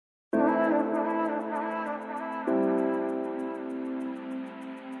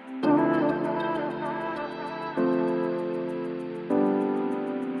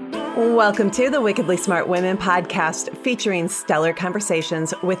Welcome to the Wickedly Smart Women podcast, featuring stellar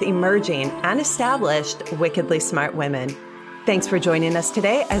conversations with emerging and established wickedly smart women. Thanks for joining us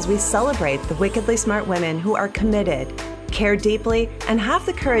today as we celebrate the wickedly smart women who are committed, care deeply, and have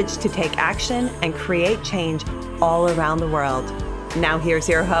the courage to take action and create change all around the world. Now here's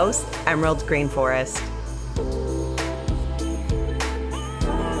your host, Emerald Greenforest.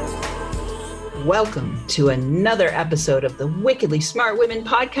 Welcome to another episode of the Wickedly Smart Women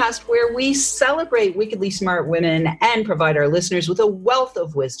podcast, where we celebrate wickedly smart women and provide our listeners with a wealth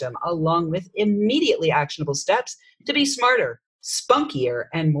of wisdom, along with immediately actionable steps to be smarter, spunkier,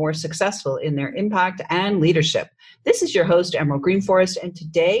 and more successful in their impact and leadership. This is your host, Emerald Greenforest, and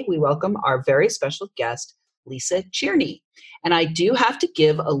today we welcome our very special guest, Lisa Cherney. And I do have to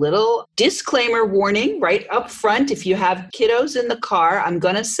give a little disclaimer warning right up front. If you have kiddos in the car, I'm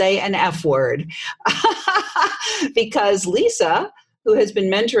going to say an F word because Lisa, who has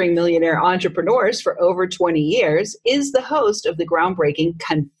been mentoring millionaire entrepreneurs for over 20 years, is the host of the groundbreaking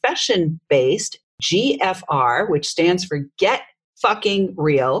confession-based GFR, which stands for Get Fucking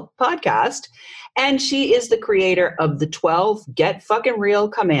Real podcast. And she is the creator of the 12 Get Fucking Real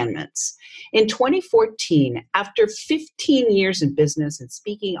Commandments. In 2014, after 15 years in business and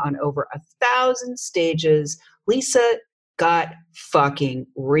speaking on over 1,000 stages, Lisa got fucking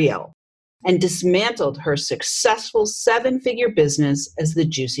real and dismantled her successful 7-figure business as the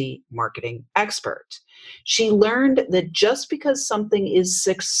juicy marketing expert. She learned that just because something is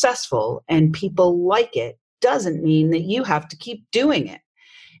successful and people like it doesn't mean that you have to keep doing it.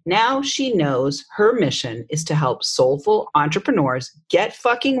 Now she knows her mission is to help soulful entrepreneurs get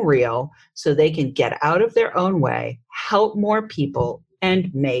fucking real so they can get out of their own way, help more people,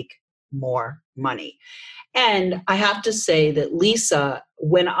 and make more money. And I have to say that Lisa,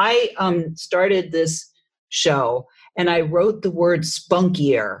 when I started this show and I wrote the word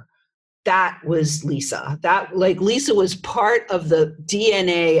spunkier, that was Lisa. Lisa was part of the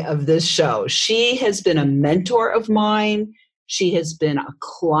DNA of this show. She has been a mentor of mine. She has been a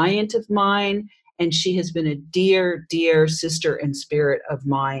client of mine, and she has been a dear, dear sister and spirit of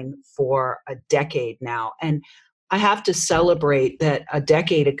mine for a decade now. And I have to celebrate that a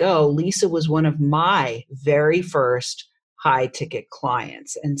decade ago, Lisa was one of my very first high-ticket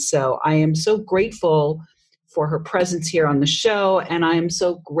clients. And so I am so grateful for her presence here on the show, and I am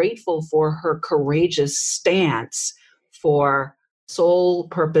so grateful for her courageous stance for soul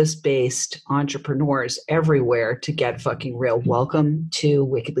purpose-based entrepreneurs everywhere to get fucking real. Welcome to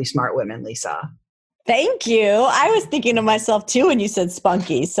Wickedly Smart Women, Lisa. Thank you. I was thinking of myself too when you said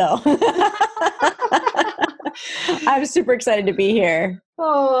spunky. So I'm super excited to be here.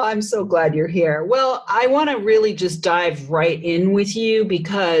 Oh, I'm so glad you're here. Well, I want to really just dive right in with you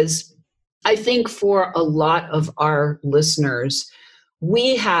because I think for a lot of our listeners,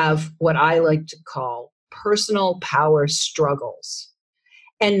 we have what I like to call personal power struggles.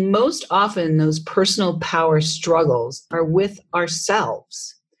 And most often those personal power struggles are with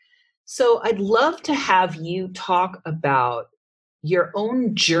ourselves. So I'd love to have you talk about your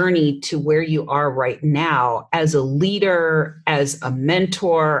own journey to where you are right now as a leader, as a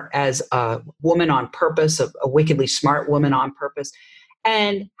mentor, as a woman on purpose, a wickedly smart woman on purpose,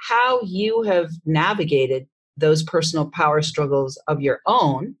 and how you have navigated those personal power struggles of your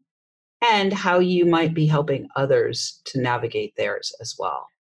own, and how you might be helping others to navigate theirs as well.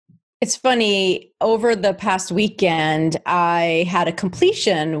 It's funny, over the past weekend, I had a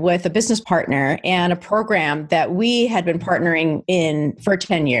completion with a business partner and a program that we had been partnering in for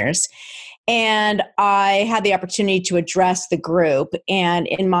 10 years. And I had the opportunity to address the group. And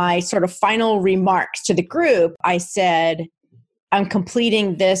in my sort of final remarks to the group, I said, I'm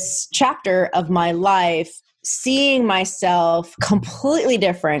completing this chapter of my life, seeing myself completely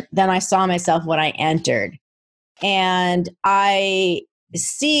different than I saw myself when I entered. And I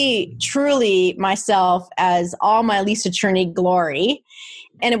see truly myself as all my Lisa Cherney glory.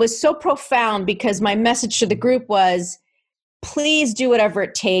 And it was so profound because my message to the group was, please do whatever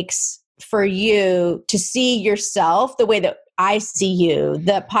it takes for you to see yourself the way that I see you,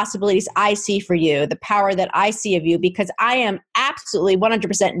 the possibilities I see for you, the power that I see of you, because I am absolutely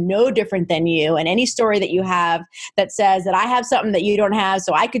 100% no different than you. And any story that you have that says that I have something that you don't have,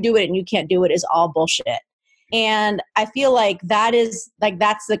 so I could do it and you can't do it, is all bullshit. And I feel like that's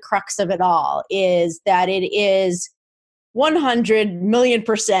the crux of it all, is that it is 100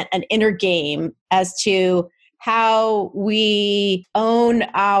 million% an inner game as to how we own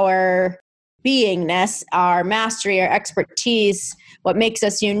our beingness, our mastery, our expertise, what makes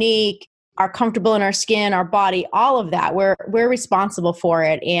us unique, are comfortable in our skin, our body, all of that. We're responsible for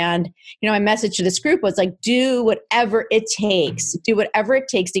it. And, my message to this group was like, do whatever it takes. Do whatever it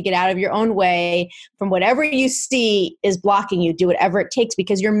takes to get out of your own way from whatever you see is blocking you. Do whatever it takes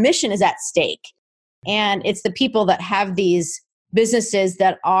because your mission is at stake. And it's the people that have these businesses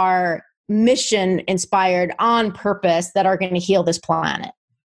that are mission inspired on purpose that are going to heal this planet.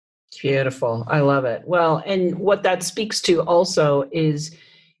 Beautiful. I love it. Well, and what that speaks to also is,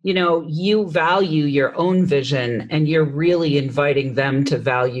 you value your own vision and you're really inviting them to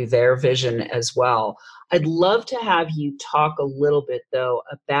value their vision as well. I'd love to have you talk a little bit though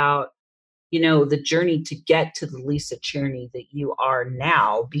about, the journey to get to the Lisa Cherney that you are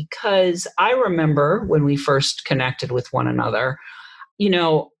now, because I remember when we first connected with one another,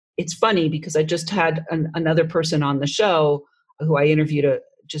 it's funny because I just had another person on the show who I interviewed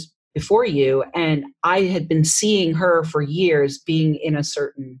just before you, and I had been seeing her for years being in a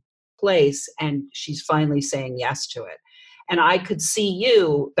certain place, and she's finally saying yes to it. And I could see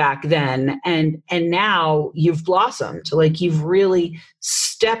you back then, and now you've blossomed. Like you've really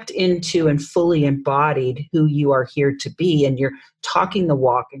stepped into and fully embodied who you are here to be, and you're talking the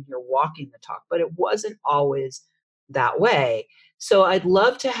walk and you're walking the talk, but it wasn't always that way. So I'd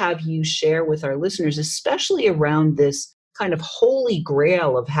love to have you share with our listeners, especially around this kind of holy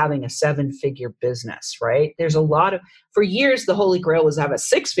grail of having a 7-figure business, right? There's for years, the holy grail was have a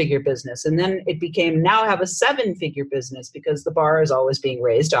 6-figure business. And then it became now have a 7-figure business because the bar is always being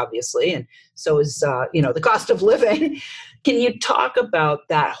raised, obviously. And so is, the cost of living. Can you talk about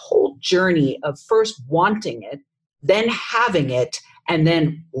that whole journey of first wanting it, then having it, and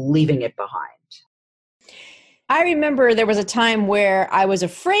then leaving it behind? I remember there was a time where I was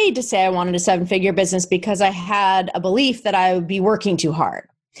afraid to say I wanted a 7-figure business because I had a belief that I would be working too hard.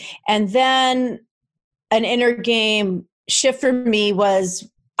 And then an inner game shift for me was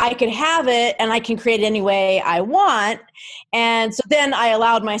I can have it and I can create it any way I want. And so then I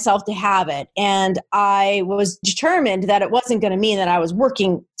allowed myself to have it. And I was determined that it wasn't going to mean that I was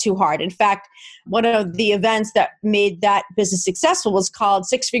working too hard. In fact, one of the events that made that business successful was called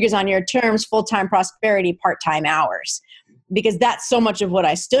 6 Figures on Your Terms, Full-Time Prosperity, Part-Time Hours, because that's so much of what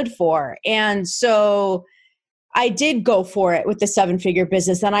I stood for. And so I did go for it with the 7-figure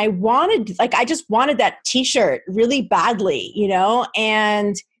business. And I just wanted that t-shirt really badly,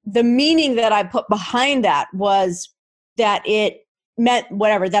 and the meaning that I put behind that was that it meant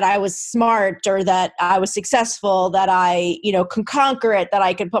whatever, that I was smart or that I was successful, that I, can conquer it, that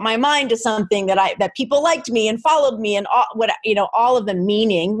I could put my mind to something, that people liked me and followed me, and all of the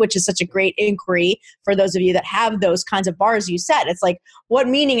meaning, which is such a great inquiry for those of you that have those kinds of bars you set. It's like, what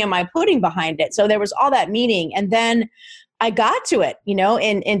meaning am I putting behind it? So there was all that meaning. And then I got to it,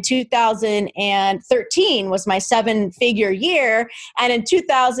 in 2013 was my 7-figure year. And in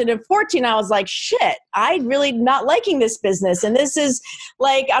 2014, I was like, shit, I'm really not liking this business. And this is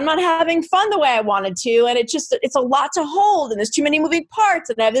like, I'm not having fun the way I wanted to. And it's a lot to hold. And there's too many moving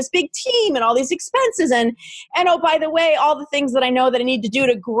parts. And I have this big team and all these expenses. And oh, by the way, all the things that I know that I need to do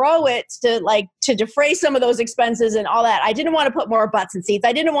to grow it, to defray some of those expenses and all that. I didn't want to put more butts in seats.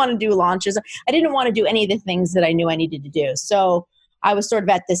 I didn't want to do launches. I didn't want to do any of the things that I knew I needed to do. So I was sort of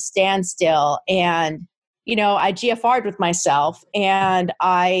at this standstill, and, I GFR'd with myself and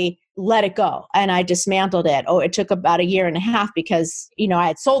I let it go and I dismantled it. Oh, it took about 1.5 years because, I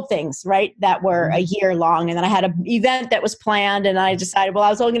had sold things, right, that were a year long. And then I had an event that was planned and I decided, well, I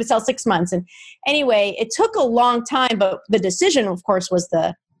was only going to sell 6 months. And anyway, it took a long time, but the decision, of course, was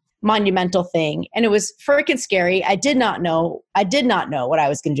the monumental thing. And it was freaking scary. I did not know what I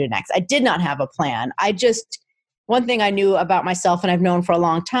was going to do next. I did not have a plan. One thing I knew about myself, and I've known for a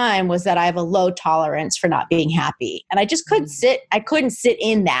long time, was that I have a low tolerance for not being happy. And I just couldn't sit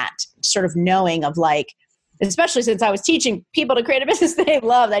in that sort of knowing of like, especially since I was teaching people to create a business they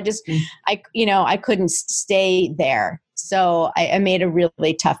loved. I couldn't stay there. So I made a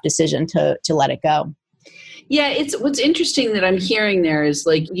really tough decision to let it go. Yeah, what's interesting that I'm hearing there is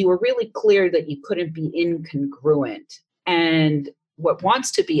like you were really clear that you couldn't be incongruent. And what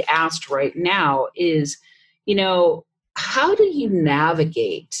wants to be asked right now is, how do you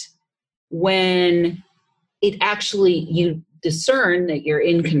navigate when it actually, you discern that you're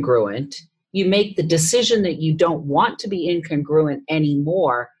incongruent, you make the decision that you don't want to be incongruent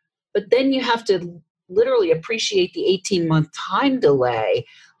anymore, but then you have to literally appreciate the 18-month time delay.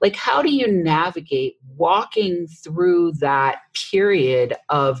 Like, how do you navigate walking through that period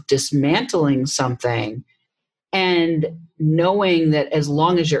of dismantling something and knowing that as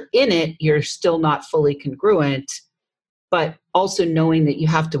long as you're in it, you're still not fully congruent, but also knowing that you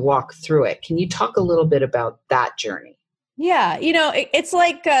have to walk through it? Can you talk a little bit about that journey? Yeah. It's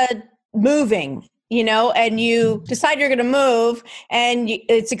like moving, and you decide you're going to move, and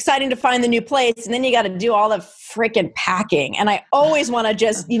it's exciting to find the new place. And then you got to do all the freaking packing. And I always want to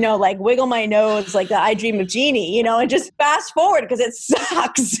just, like wiggle my nose like the I Dream of Jeannie, and just fast forward because it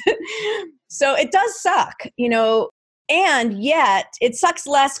sucks. So it does suck, and yet it sucks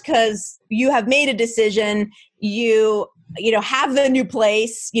less because you have made a decision. You have the new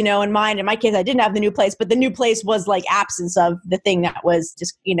place, in mind. In my case, I didn't have the new place, but the new place was like absence of the thing that was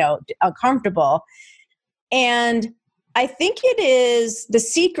just, uncomfortable. And I think the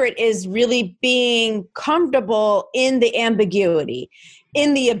secret is really being comfortable in the ambiguity,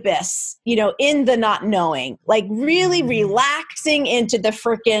 in the abyss, in the not knowing, like really relaxing into the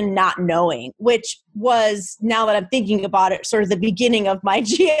freaking not knowing, which was, now that I'm thinking about it, sort of the beginning of my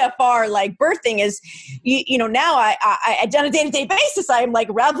GFR, like birthing is, now I on a day-to-day basis, I'm like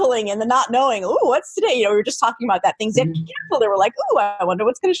reveling in the not knowing. Ooh, what's today? We were just talking about that. Things get careful. They were like, ooh, I wonder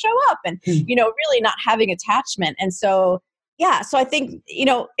what's going to show up. And, really not having attachment. And so, yeah. So I think,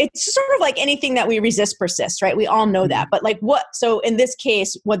 it's sort of like anything that we resist persists, right? We all know that. But so in this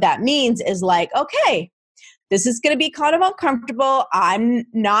case, what that means is like, okay, this is going to be kind of uncomfortable. I'm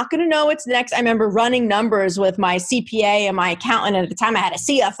not going to know what's next. I remember running numbers with my CPA and my accountant. And at the time I had a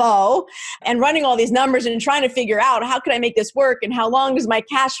CFO, and running all these numbers and trying to figure out how can I make this work and how long is my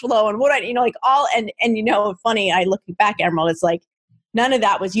cash flow and what funny, I look back, Emerald, it's like, none of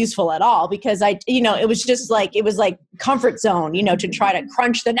that was useful at all because it was like comfort zone, to try to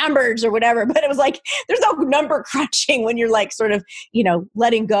crunch the numbers or whatever. But it was like, there's no number crunching when you're like sort of,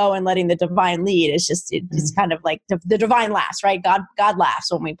 letting go and letting the divine lead. It's just, it's kind of like the divine laughs, right? God laughs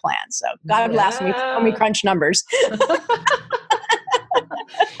when we plan. So God laughs when we crunch numbers.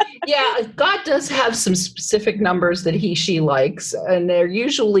 Yeah, God does have some specific numbers that she likes, and they're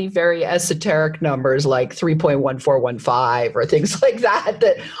usually very esoteric numbers like 3.1415 or things like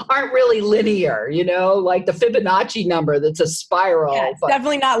that aren't really linear, like the Fibonacci number that's a spiral. Yeah, it's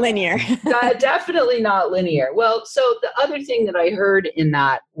definitely not linear. Definitely not linear. Well, so the other thing that I heard in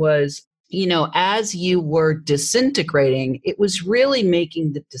that was, as you were disintegrating, it was really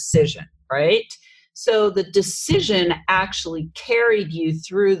making the decision, right? So the decision actually carried you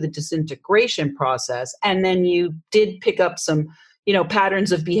through the disintegration process. And then you did pick up some,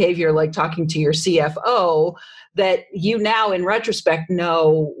 patterns of behavior, like talking to your CFO, that you now in retrospect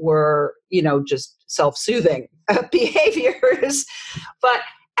know were, just self-soothing behaviors. But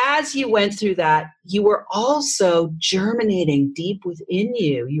as you went through that, you were also germinating deep within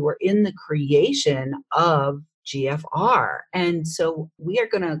you. You were in the creation of GFR. And so we are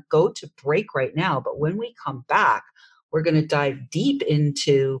going to go to break right now. But when we come back, we're going to dive deep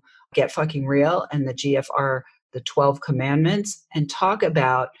into Get Fucking Real and the GFR, the 12 commandments, and talk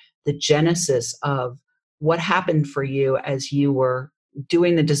about the genesis of what happened for you as you were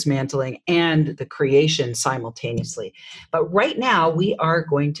doing the dismantling and the creation simultaneously. But right now we are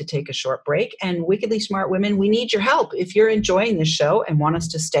going to take a short break, and Wickedly Smart Women, we need your help. If you're enjoying this show and want us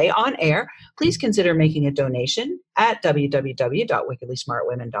to stay on air, please consider making a donation at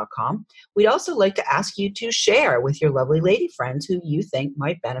www.wickedlysmartwomen.com. We'd also like to ask you to share with your lovely lady friends who you think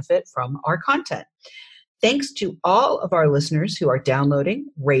might benefit from our content. Thanks to all of our listeners who are downloading,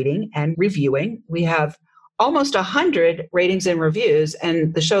 rating, and reviewing. We have almost 100 ratings and reviews,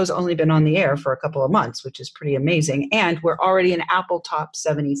 and the show's only been on the air for a couple of months, which is pretty amazing. And we're already an Apple Top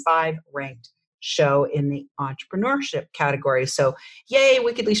 75 ranked show in the entrepreneurship category. So yay,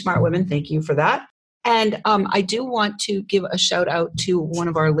 Wickedly Smart Women. Thank you for that. And I do want to give a shout out to one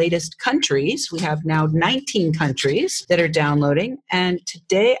of our latest countries. We have now 19 countries that are downloading. And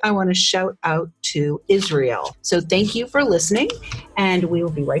today I want to shout out to Israel. So thank you for listening. And we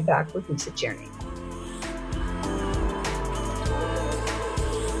will be right back with Lisa Tierney.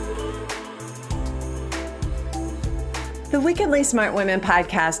 The Wickedly Smart Women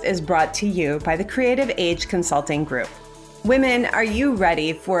podcast is brought to you by the Creative Age Consulting Group. Women, are you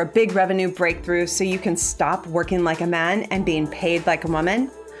ready for a big revenue breakthrough so you can stop working like a man and being paid like a woman?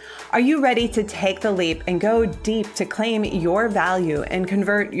 Are you ready to take the leap and go deep to claim your value and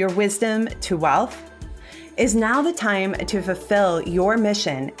convert your wisdom to wealth? Is now the time to fulfill your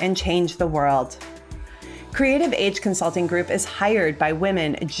mission and change the world? Creative Age Consulting Group is hired by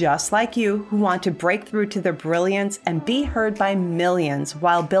women just like you who want to break through to their brilliance and be heard by millions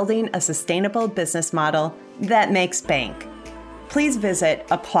while building a sustainable business model that makes bank. Please visit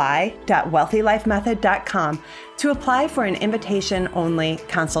apply.wealthylifemethod.com to apply for an invitation-only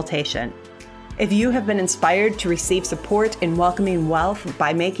consultation. If you have been inspired to receive support in welcoming wealth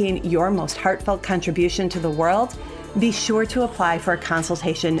by making your most heartfelt contribution to the world, be sure to apply for a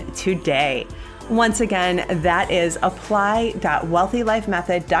consultation today. Once again, that is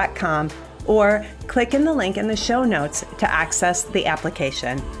apply.wealthylifemethod.com, or click in the link in the show notes to access the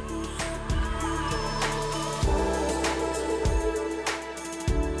application.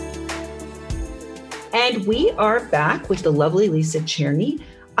 And we are back with the lovely Lisa Cherney.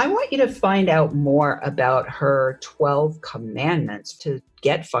 I want you to find out more about her 12 commandments to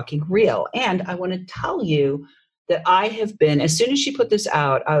get fucking real. And I want to tell you that I have been, as soon as she put this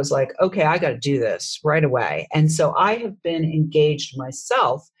out, I was like, okay, I got to do this right away. And so I have been engaged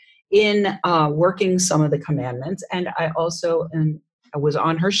myself in working some of the commandments. And I also I was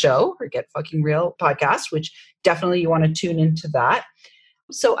on her show, her Get Fucking Real podcast, which definitely you want to tune into that.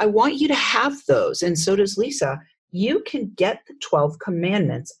 So I want you to have those. And so does Lisa. You can get the 12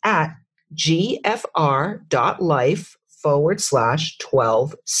 commandments at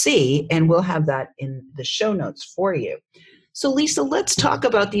gfr.life/12C, and we'll have that in the show notes for you. So Lisa, let's talk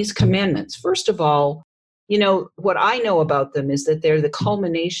about these commandments. First of all, you know, what I know about them is that they're the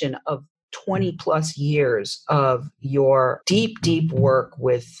culmination of 20 plus years of your deep, deep work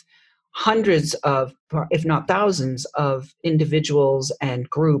with hundreds of, if not thousands of individuals and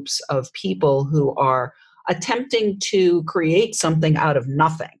groups of people who are attempting to create something out of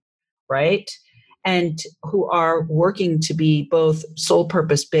nothing, right? And who are working to be both soul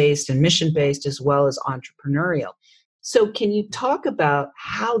purpose based and mission based as well as entrepreneurial. So can you talk about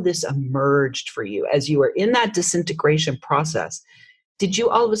how this emerged for you as you were in that disintegration process? Did you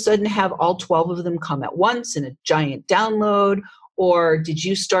all of a sudden have all 12 of them come at once in a giant download? Or did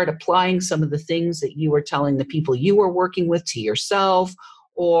you start applying some of the things that you were telling the people you were working with to yourself?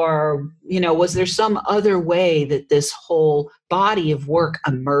 Or, you know, was there some other way that this whole body of work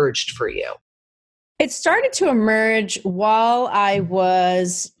emerged for you? It started to emerge while I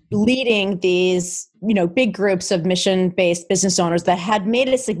was leading these, you know, big groups of mission-based business owners that had made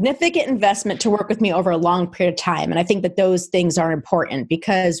a significant investment to work with me over a long period of time. And I think that those things are important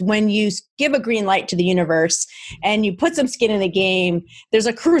because when you give a green light to the universe and you put some skin in the game, there's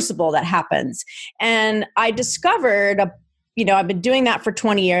a crucible that happens. And I discovered I've been doing that for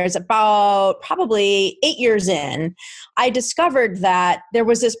 20 years, about probably 8 years in, I discovered that there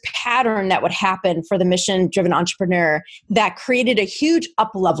was this pattern that would happen for the mission-driven entrepreneur that created a huge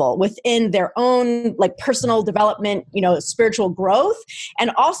up level within their own like personal development, spiritual growth, and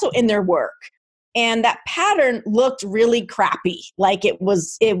also in their work. And that pattern looked really crappy. Like it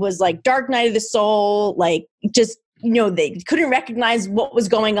was like dark night of the soul, like just they couldn't recognize what was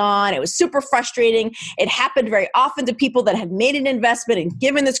going on. It was super frustrating. It happened very often to people that had made an investment and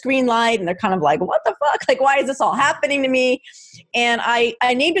given this green light. And they're kind of like, what the fuck? Like, why is this all happening to me? And I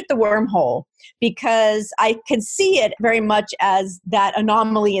named it the wormhole because I could see it very much as that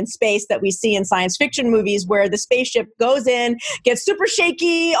anomaly in space that we see in science fiction movies where the spaceship goes in, gets super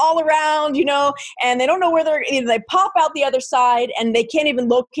shaky all around, and they don't know where they pop out the other side and they can't even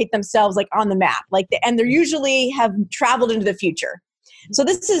locate themselves like on the map. And they usually have traveled into the future. So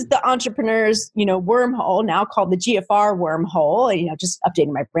this is the entrepreneur's, wormhole, now called the GFR wormhole, just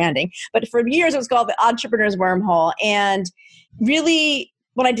updating my branding. But for years it was called the entrepreneur's wormhole. And really,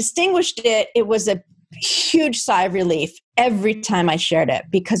 when I distinguished it, it was a huge sigh of relief every time I shared it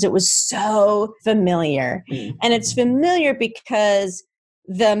because it was so familiar. And it's familiar because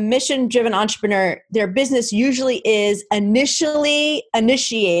the mission-driven entrepreneur, their business usually is initially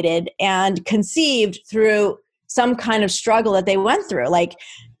initiated and conceived through some kind of struggle that they went through.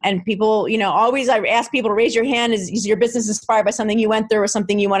 And people, always I ask people to raise your hand. Is your business inspired by something you went through or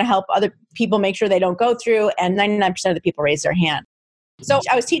something you want to help other people make sure they don't go through? And 99% of the people raise their hand. So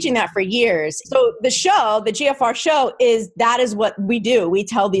I was teaching that for years. So the show, the GFR show, is what we do. We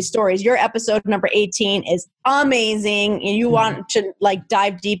tell these stories. Your episode number 18 is amazing. And you want to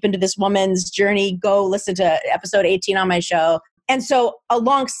dive deep into this woman's journey, go listen to episode 18 on my show. And so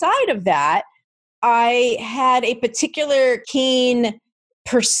alongside of that, I had a particular keen,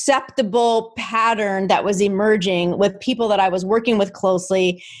 perceptible pattern that was emerging with people that I was working with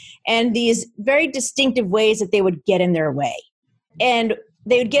closely, and these very distinctive ways that they would get in their way. And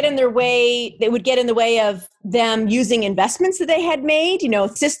they would get in their way, of them using investments that they had made,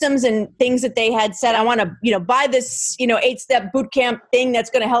 systems and things that they had said, I want to, buy this, 8-step bootcamp thing that's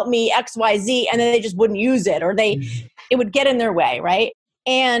going to help me X, Y, Z. And then they just wouldn't use it, or it would get in their way. Right.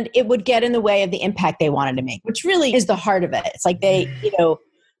 And it would get in the way of the impact they wanted to make, which really is the heart of it. It's like they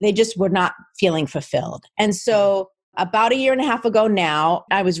just were not feeling fulfilled. And so about 1.5 years ago now,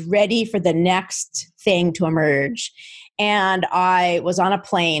 I was ready for the next thing to emerge. And I was on a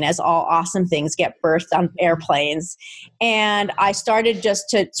plane, as all awesome things get birthed on airplanes. And I started just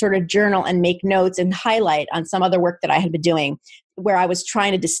to sort of journal and make notes and highlight on some other work that I had been doing. where I was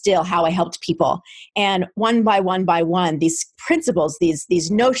trying to distill how I helped people. And one by one, these principles,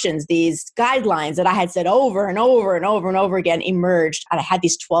 these notions, these guidelines that I had said over and over and over and over again emerged. And I had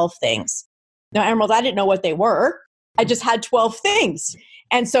these 12 things. Now, Emerald, I didn't know what they were. I just had 12 things.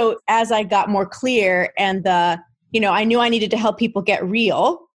 And so as I got more clear and I knew I needed to help people get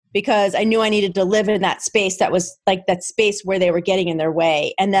real, because I knew I needed to live in that space that was like that space where they were getting in their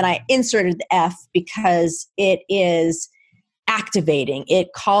way. And then I inserted the F because it is activating.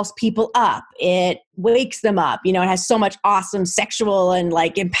 It calls people up. It wakes them up. It has so much awesome sexual and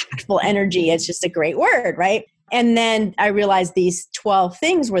like impactful energy. It's just a great word, right? And then I realized these 12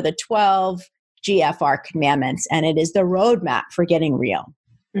 things were the 12 GFR commandments, and it is the roadmap for getting real.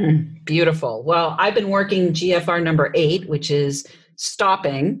 Beautiful. Well, I've been working GFR number 8, which is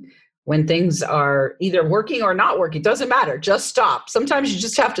stopping when things are either working or not working. It doesn't matter. Just stop. Sometimes you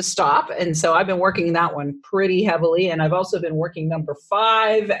just have to stop. And so I've been working that one pretty heavily. And I've also been working number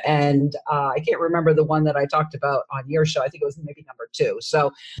 5. And I can't remember the one that I talked about on your show. I think it was maybe number 2.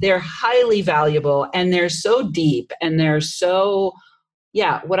 So they're highly valuable and they're so deep and they're so...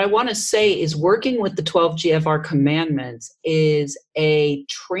 Yeah, what I want to say is working with the 12 GFR commandments is a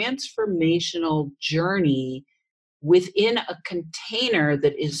transformational journey within a container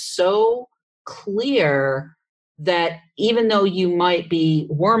that is so clear that even though you might be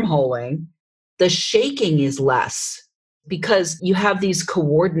wormholing, the shaking is less because you have these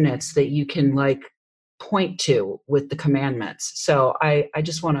coordinates that you can like point to with the commandments. So I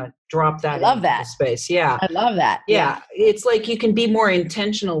just want to drop that into the space. Yeah. I love that. Yeah. It's like you can be more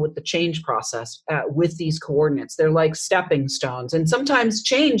intentional with the change process with these coordinates. They're like stepping stones. And sometimes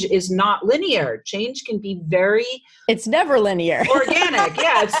change is not linear. Change can be it's never linear. Organic.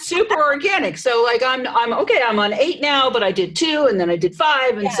 Yeah. It's super organic. So like I'm okay. I'm on 8 now, but I did 2 and then I did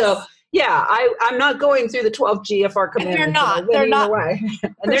 5. And so yeah, I'm not going through the 12 GFR commandments. They're not. Way.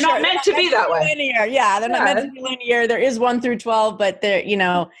 And they're not meant to be that way. Linear. Yeah, they're not meant to be linear. There is 1 through 12, but they're,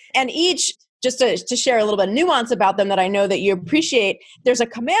 and each, just to share a little bit of nuance about them that I know that you appreciate, there's a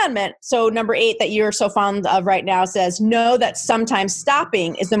commandment. So number 8 that you're so fond of right now says, know that sometimes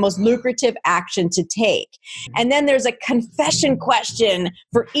stopping is the most lucrative action to take. And then there's a confession question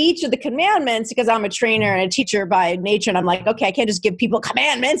for each of the commandments, because I'm a trainer and a teacher by nature. And I'm like, okay, I can't just give people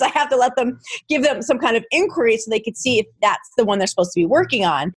commandments. I have to give them some kind of inquiry so they can see if that's the one they're supposed to be working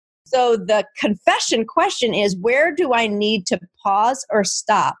on. So the confession question is, where do I need to pause or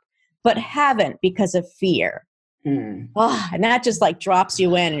stop, but haven't because of fear? Oh, and that just like drops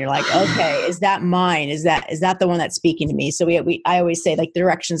you in and you're like, okay, is that mine? Is that the one that's speaking to me? So I always say like the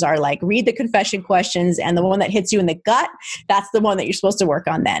directions are like, read the confession questions, and the one that hits you in the gut, that's the one that you're supposed to work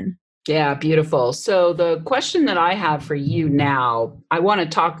on then. Yeah, beautiful. So the question that I have for you now, I want to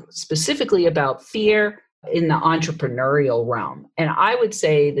talk specifically about fear in the entrepreneurial realm. And I would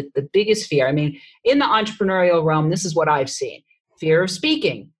say that the biggest fear, in the entrepreneurial realm, this is what I've seen: fear of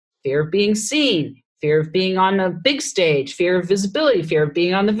speaking, fear of being seen, fear of being on the big stage, fear of visibility, fear of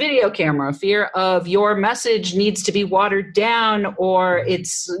being on the video camera, fear of your message needs to be watered down, or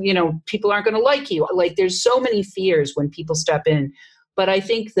it's, people aren't going to like you. Like there's so many fears when people step in. But I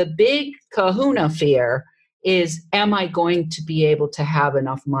think the big kahuna fear is, am I going to be able to have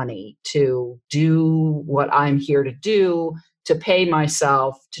enough money to do what I'm here to do, to pay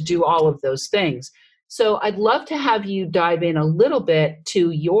myself, to do all of those things? So I'd love to have you dive in a little bit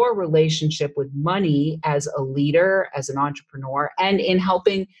to your relationship with money as a leader, as an entrepreneur, and in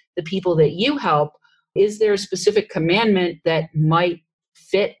helping the people that you help. Is there a specific commandment that might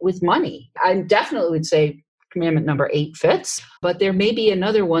fit with money? I definitely would say commandment number 8 fits, but there may be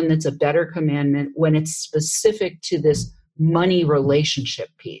another one that's a better commandment when it's specific to this money relationship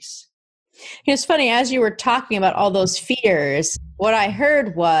piece. It's funny, as you were talking about all those fears, what I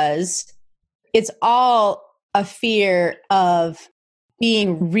heard was, it's all a fear of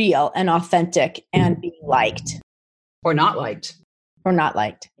being real and authentic and being liked. Or not liked. Or not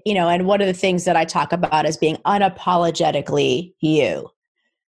liked. And one of the things that I talk about is being unapologetically you,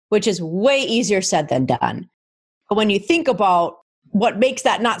 which is way easier said than done. But when you think about what makes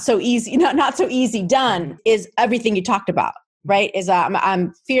that not so easy done, is everything you talked about, right? Is I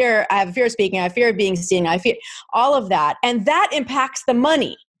have fear of speaking, I have fear of being seen, I fear all of that. And that impacts the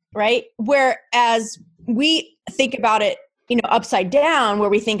money. Right? Whereas we think about it, upside down, where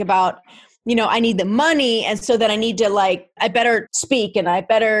we think about, I need the money. And so that I need to I better speak, and I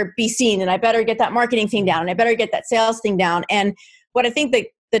better be seen, and I better get that marketing thing down, and I better get that sales thing down. And what I think that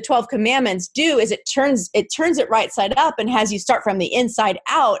the 12 commandments do is it turns it right side up and has you start from the inside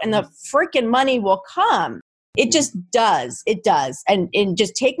out, and the freaking money will come. It just does. It does. And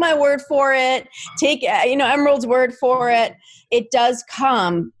just take my word for it. Take, Emerald's word for it. It does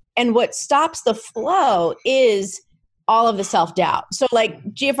come. And what stops the flow is all of the self-doubt. So like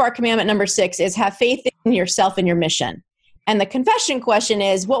GFR commandment number 6 is have faith in yourself and your mission. And the confession question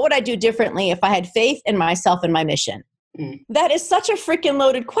is, what would I do differently if I had faith in myself and my mission? That is such a freaking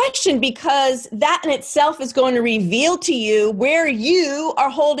loaded question, because that in itself is going to reveal to you where you are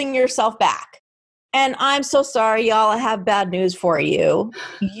holding yourself back. And I'm so sorry, y'all, I have bad news for you.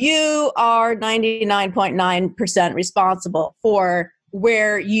 You are 99.9% responsible for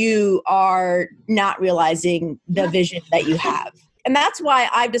where you are not realizing the vision that you have. And that's why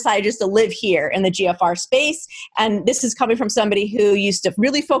I've decided just to live here in the GFR space. And this is coming from somebody who used to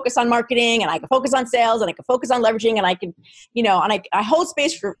really focus on marketing, and I can focus on sales, and I can focus on leveraging, and I can, and I hold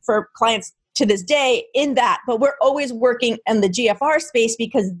space for clients to this day in that. But we're always working in the GFR space,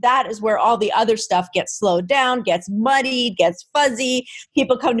 because that is where all the other stuff gets slowed down, gets muddied, gets fuzzy.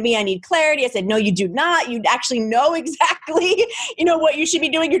 People come to me, I need clarity. I said, no, you do not. You actually know exactly, what you should be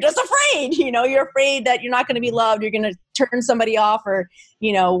doing. You're just afraid. You're afraid that you're not going to be loved. You're going to turn somebody off, or,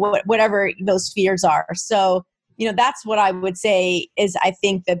 whatever those fears are. So, that's what I would say is, I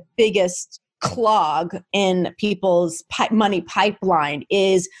think, the biggest clog in people's money pipeline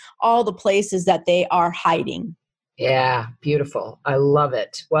is all the places that they are hiding. Yeah, beautiful. I love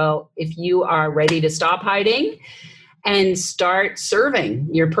it. Well, if you are ready to stop hiding and start serving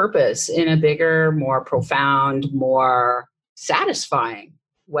your purpose in a bigger, more profound, more satisfying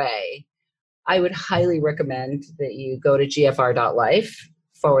way, I would highly recommend that you go to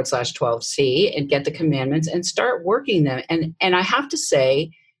gfr.life/12C and get the commandments and start working them. And I have to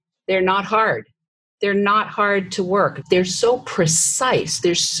say, they're not hard. They're not hard to work. They're so precise.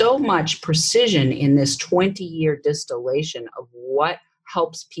 There's so much precision in this 20-year distillation of what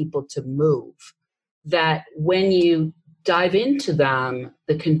helps people to move, that when you dive into them,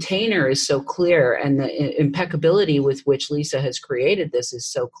 the container is so clear, and the impeccability with which Lisa has created this is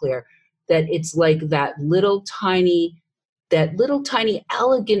so clear, that it's like that little tiny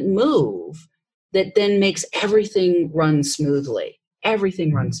elegant move that then makes everything run smoothly.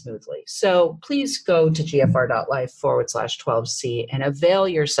 So please go to gfr.life/12C and avail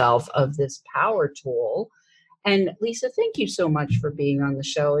yourself of this power tool. And Lisa, thank you so much for being on the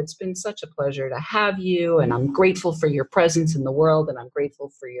show. It's been such a pleasure to have you. And I'm grateful for your presence in the world. And I'm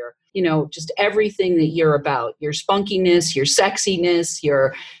grateful for your, just everything that you're about, your spunkiness, your sexiness,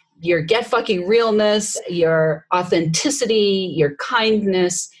 your get fucking realness, your authenticity, your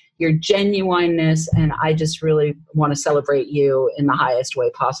kindness, your genuineness, and I just really want to celebrate you in the highest way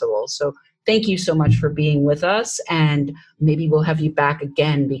possible. So thank you so much for being with us, and maybe we'll have you back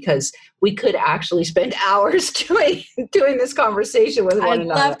again, because we could actually spend hours doing this conversation with one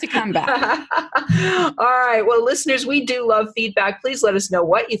another. I'd love to come back. All right. Well, listeners, we do love feedback. Please let us know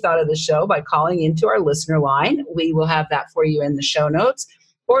what you thought of the show by calling into our listener line. We will have that for you in the show notes.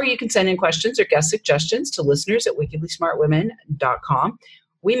 Or you can send in questions or guest suggestions to listeners@wickedlysmartwomen.com.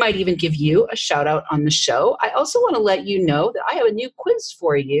 We might even give you a shout out on the show. I also want to let you know that I have a new quiz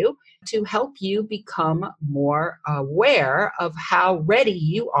for you to help you become more aware of how ready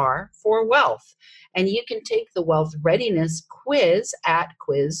you are for wealth. And you can take the Wealth Readiness Quiz at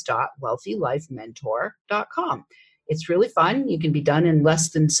quiz.wealthylifementor.com. It's really fun. You can be done in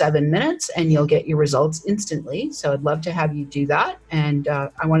less than 7 minutes, and you'll get your results instantly. So I'd love to have you do that. And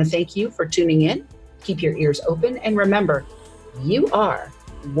I want to thank you for tuning in. Keep your ears open. And remember, you are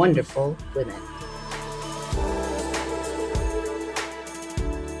wonderful women.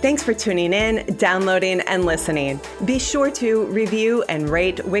 Thanks for tuning in, downloading, and listening. Be sure to review and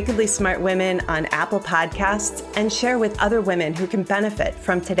rate Wickedly Smart Women on Apple Podcasts and share with other women who can benefit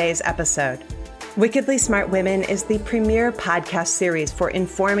from today's episode. Wickedly Smart Women is the premier podcast series for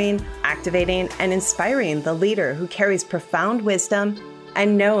informing, activating, and inspiring the leader who carries profound wisdom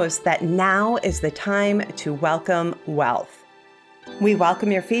and knows that now is the time to welcome wealth. We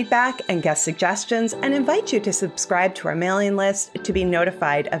welcome your feedback and guest suggestions and invite you to subscribe to our mailing list to be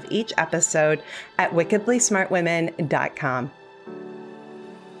notified of each episode at wickedlysmartwomen.com.